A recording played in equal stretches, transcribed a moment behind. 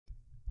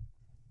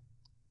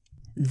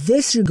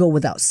This should go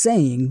without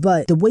saying,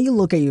 but the way you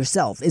look at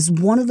yourself is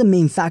one of the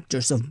main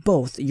factors of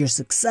both your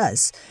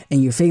success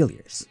and your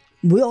failures.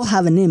 We all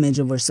have an image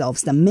of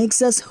ourselves that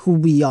makes us who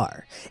we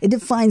are. It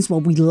defines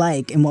what we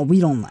like and what we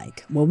don't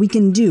like, what we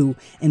can do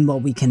and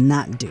what we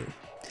cannot do.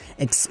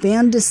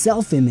 Expand the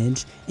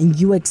self-image and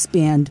you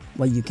expand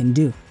what you can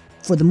do.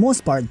 For the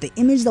most part, the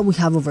image that we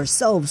have of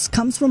ourselves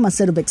comes from a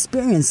set of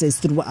experiences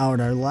throughout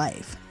our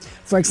life.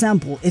 For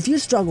example, if you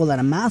struggled at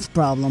a math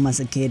problem as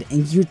a kid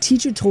and your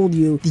teacher told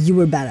you that you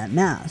were bad at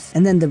math,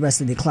 and then the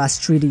rest of the class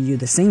treated you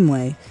the same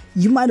way,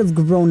 you might have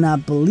grown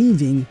up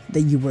believing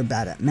that you were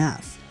bad at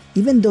math,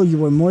 even though you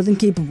were more than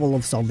capable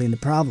of solving the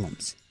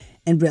problems.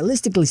 And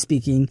realistically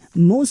speaking,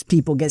 most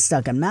people get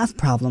stuck at math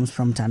problems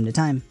from time to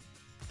time.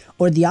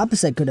 Or the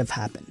opposite could have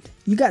happened.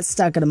 You got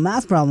stuck at a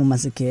math problem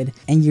as a kid,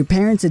 and your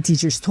parents and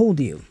teachers told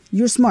you,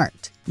 "You're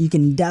smart, you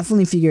can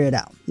definitely figure it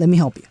out, let me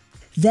help you."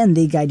 Then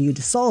they guide you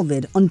to solve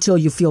it until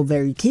you feel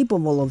very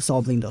capable of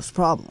solving those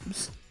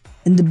problems.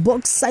 In the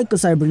book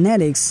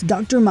Psycho-Cybernetics,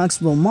 Dr.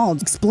 Maxwell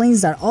Maltz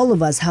explains that all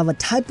of us have a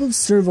type of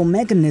servo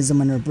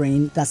mechanism in our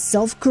brain that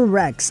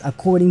self-corrects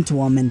according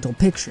to our mental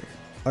picture,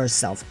 our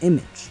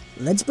self-image.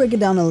 Let's break it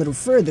down a little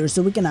further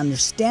so we can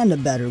understand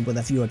it better with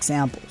a few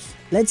examples.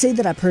 Let's say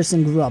that a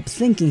person grew up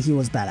thinking he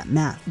was bad at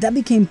math. That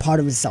became part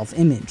of his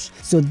self-image.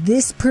 So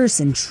this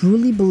person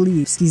truly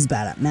believes he's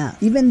bad at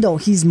math. Even though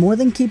he's more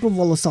than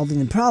capable of solving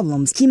the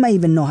problems, he might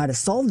even know how to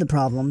solve the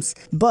problems,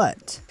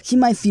 but he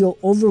might feel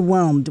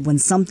overwhelmed when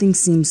something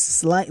seems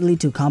slightly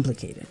too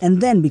complicated, and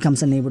then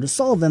becomes unable to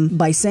solve them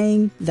by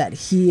saying that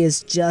he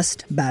is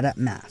just bad at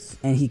math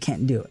and he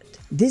can't do it.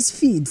 This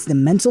feeds the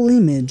mental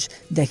image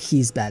that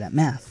he's bad at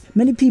math.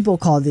 Many people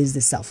call this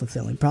the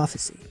self-fulfilling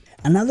prophecy.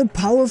 Another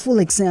powerful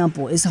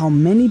example is how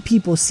many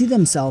people see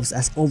themselves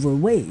as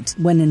overweight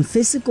when in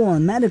physical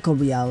and medical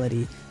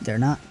reality, they're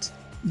not.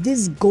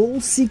 This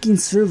goal-seeking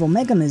servo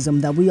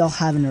mechanism that we all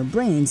have in our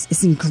brains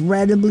is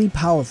incredibly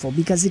powerful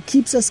because it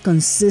keeps us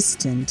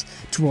consistent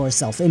to our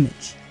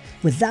self-image.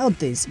 Without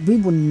this, we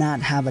would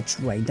not have a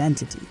true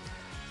identity.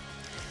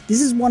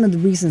 This is one of the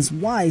reasons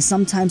why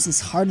sometimes it's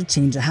hard to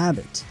change a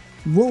habit.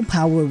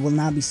 Willpower will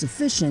not be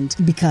sufficient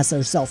because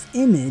our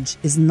self-image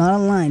is not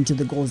aligned to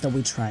the goals that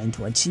we're trying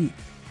to achieve.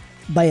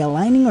 By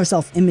aligning our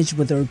self-image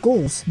with our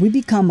goals, we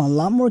become a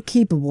lot more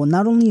capable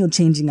not only of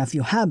changing a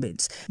few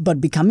habits, but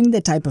becoming the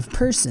type of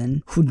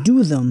person who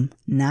do them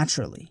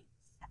naturally.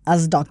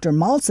 As Dr.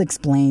 Maltz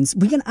explains,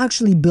 we can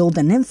actually build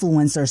and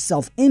influence our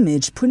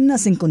self-image, putting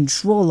us in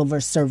control of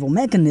our servo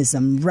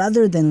mechanism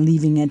rather than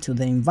leaving it to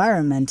the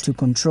environment to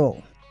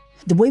control.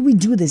 The way we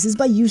do this is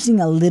by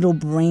using a little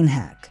brain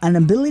hack, an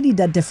ability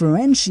that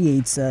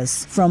differentiates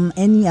us from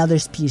any other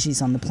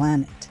species on the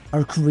planet,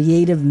 our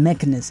creative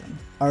mechanism,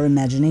 our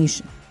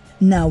imagination.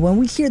 Now, when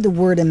we hear the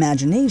word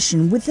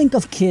imagination, we think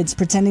of kids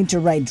pretending to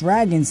ride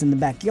dragons in the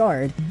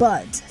backyard,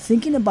 but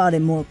thinking about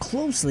it more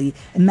closely,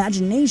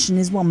 imagination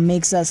is what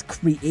makes us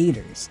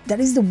creators. That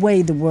is the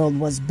way the world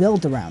was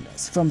built around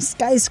us, from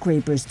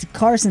skyscrapers to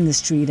cars in the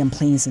street and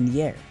planes in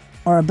the air.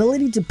 Our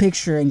ability to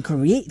picture and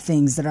create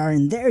things that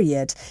aren't there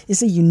yet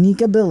is a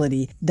unique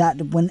ability that,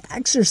 when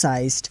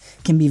exercised,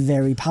 can be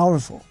very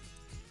powerful.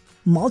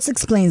 Maltz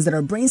explains that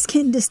our brains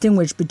can't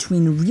distinguish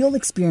between real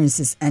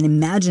experiences and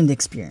imagined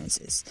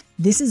experiences.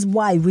 This is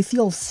why we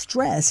feel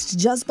stressed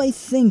just by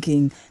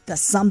thinking that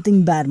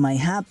something bad might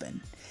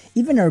happen.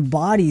 Even our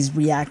bodies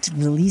react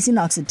releasing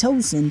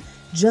oxytocin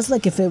just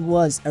like if it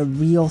was a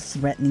real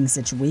threatening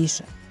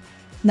situation.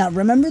 Now,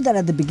 remember that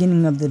at the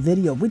beginning of the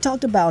video, we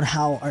talked about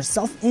how our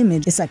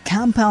self-image is a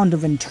compound of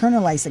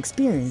internalized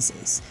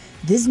experiences.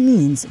 This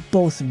means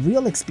both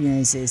real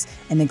experiences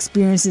and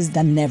experiences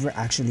that never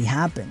actually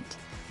happened,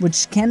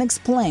 which can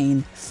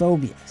explain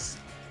phobias.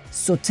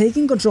 So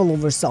taking control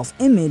over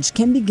self-image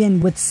can begin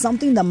with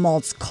something that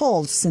Maltz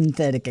calls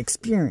synthetic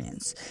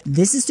experience.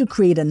 This is to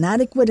create an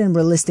adequate and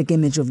realistic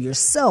image of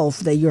yourself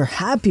that you're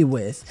happy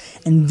with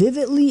and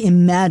vividly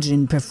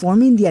imagine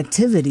performing the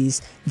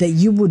activities that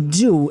you would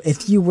do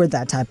if you were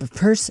that type of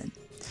person.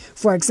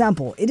 For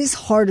example, it is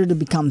harder to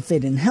become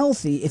fit and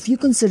healthy if you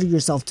consider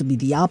yourself to be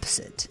the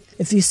opposite.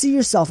 If you see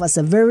yourself as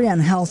a very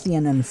unhealthy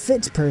and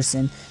unfit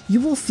person,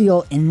 you will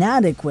feel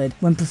inadequate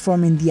when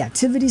performing the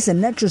activities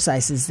and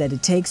exercises that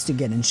it takes to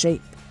get in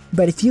shape.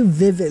 But if you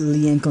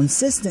vividly and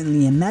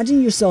consistently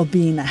imagine yourself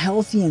being a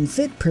healthy and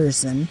fit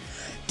person,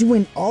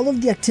 doing all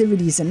of the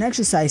activities and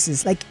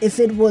exercises like if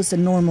it was a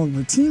normal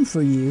routine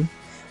for you,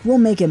 will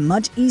make it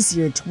much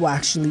easier to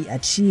actually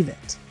achieve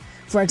it.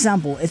 For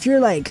example, if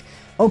you're like,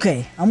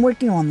 okay, I'm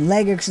working on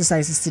leg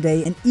exercises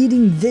today and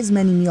eating this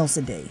many meals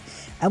a day,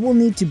 I will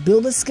need to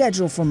build a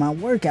schedule for my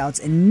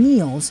workouts and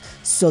meals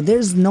so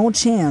there's no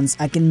chance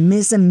I can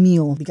miss a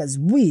meal because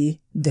we,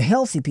 the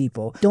healthy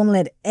people, don't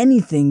let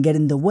anything get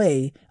in the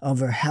way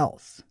of our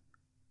health.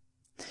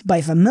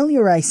 By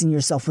familiarizing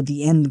yourself with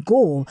the end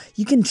goal,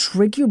 you can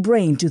trick your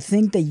brain to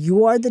think that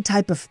you are the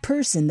type of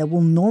person that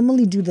will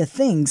normally do the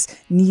things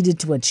needed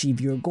to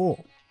achieve your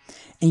goal.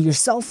 And your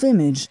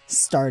self-image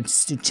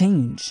starts to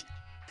change.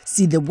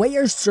 See, the way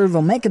our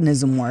servo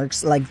mechanism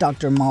works, like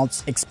Dr.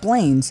 Maltz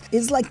explains,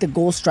 is like the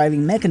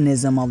goal-striving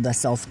mechanism of the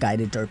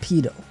self-guided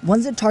torpedo.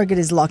 Once the target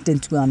is locked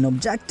into an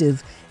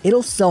objective,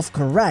 it'll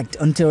self-correct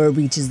until it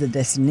reaches the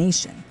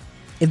destination.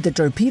 If the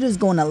torpedo is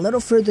going a little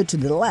further to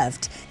the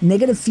left,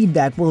 negative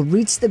feedback will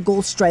reach the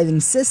goal-striving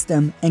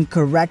system and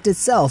correct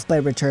itself by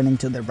returning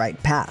to the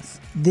right path.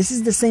 This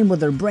is the same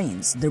with our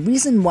brains. The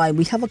reason why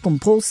we have a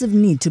compulsive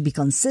need to be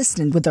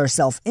consistent with our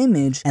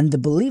self-image and the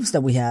beliefs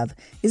that we have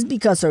is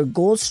because our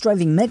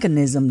goal-striving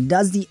mechanism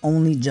does the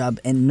only job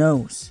it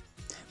knows.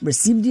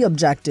 Receive the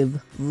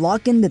objective,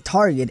 lock in the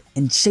target,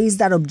 and chase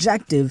that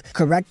objective,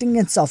 correcting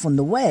itself on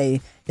the way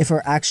if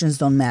our actions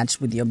don't match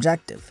with the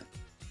objective.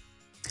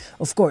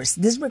 Of course,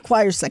 this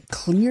requires a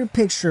clear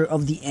picture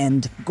of the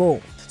end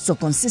goal. So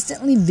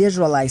consistently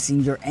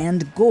visualizing your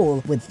end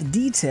goal with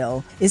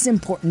detail is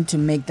important to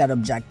make that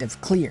objective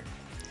clear.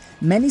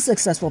 Many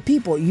successful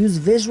people use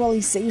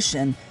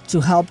visualization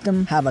to help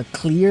them have a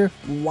clear,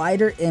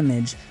 wider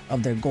image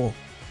of their goal.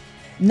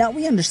 Now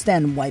we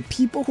understand why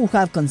people who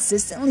have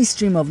consistently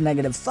stream of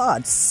negative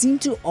thoughts seem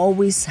to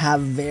always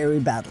have very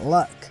bad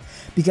luck,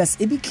 because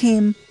it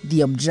became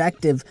the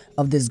objective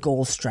of this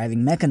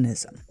goal-striving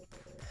mechanism.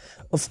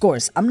 Of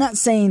course, I'm not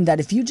saying that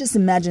if you just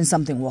imagine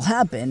something will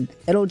happen,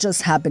 it'll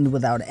just happen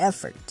without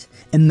effort.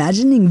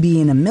 Imagining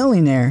being a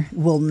millionaire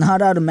will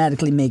not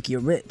automatically make you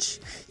rich.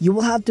 You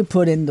will have to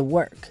put in the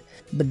work.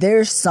 But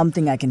there's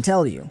something I can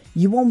tell you.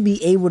 You won't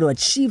be able to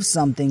achieve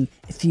something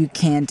if you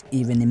can't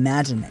even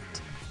imagine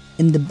it.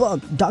 In the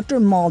book, Dr.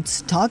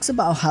 Maltz talks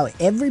about how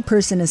every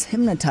person is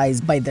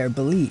hypnotized by their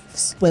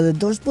beliefs, whether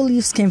those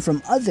beliefs came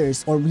from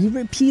others or we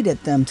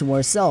repeated them to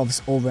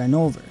ourselves over and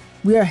over.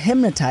 We are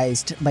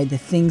hypnotized by the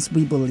things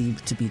we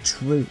believe to be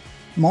true.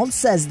 Maltz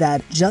says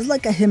that just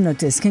like a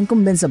hypnotist can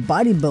convince a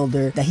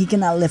bodybuilder that he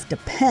cannot lift a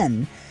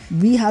pen,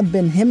 we have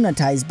been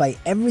hypnotized by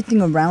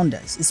everything around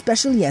us,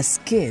 especially as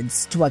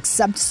kids, to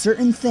accept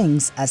certain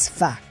things as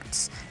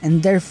facts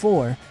and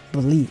therefore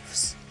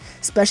beliefs,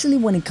 especially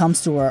when it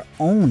comes to our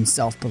own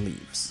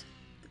self-beliefs.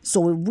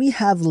 So if we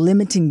have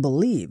limiting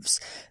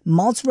beliefs,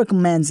 Maltz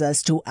recommends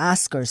us to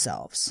ask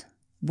ourselves,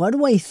 why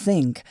do I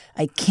think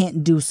I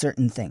can't do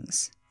certain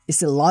things?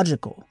 Is it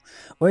logical?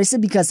 Or is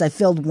it because I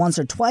failed once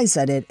or twice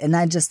at it and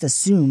I just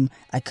assume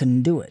I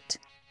couldn't do it?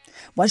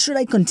 Why should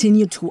I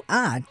continue to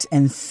act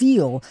and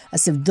feel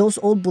as if those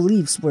old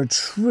beliefs were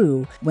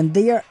true when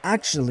they are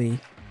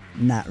actually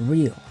not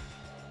real?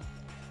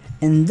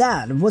 And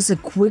that was a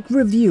quick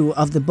review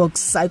of the book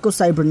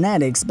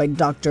Psycho-Cybernetics by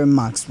Dr.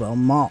 Maxwell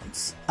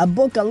Maltz. A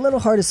book a little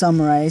hard to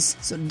summarize,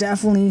 so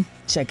definitely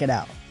check it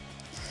out.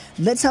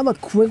 Let's have a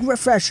quick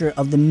refresher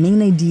of the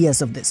main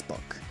ideas of this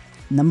book.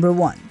 Number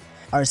 1.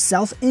 Our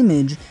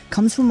self-image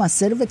comes from a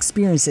set of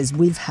experiences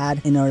we've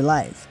had in our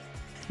life.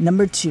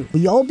 Number 2,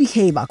 we all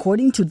behave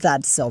according to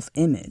that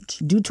self-image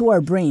due to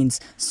our brain's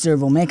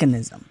servo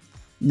mechanism.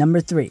 Number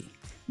 3,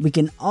 we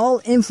can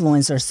all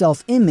influence our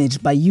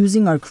self-image by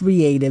using our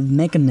creative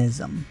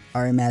mechanism,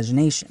 our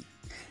imagination.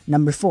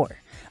 Number 4,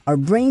 our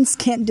brains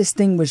can't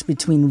distinguish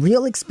between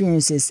real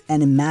experiences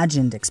and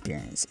imagined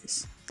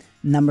experiences.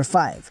 Number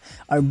 5,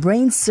 our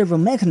brain's servo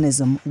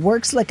mechanism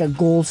works like a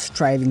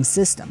goal-striving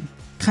system,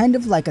 kind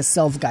of like a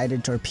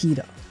self-guided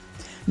torpedo.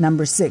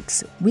 Number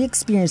 6, we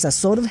experience a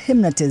sort of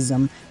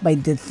hypnotism by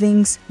the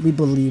things we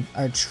believe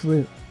are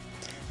true.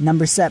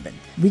 Number 7,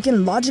 we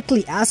can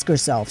logically ask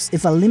ourselves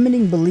if a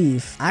limiting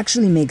belief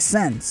actually makes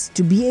sense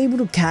to be able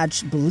to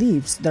catch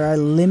beliefs that are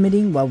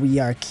limiting what we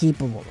are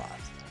capable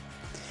of.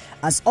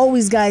 As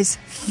always guys,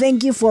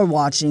 thank you for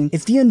watching.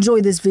 If you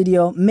enjoyed this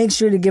video, make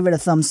sure to give it a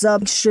thumbs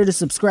up, make sure to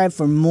subscribe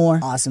for more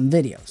awesome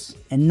videos.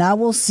 And now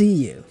we'll see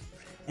you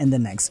in the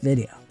next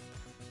video.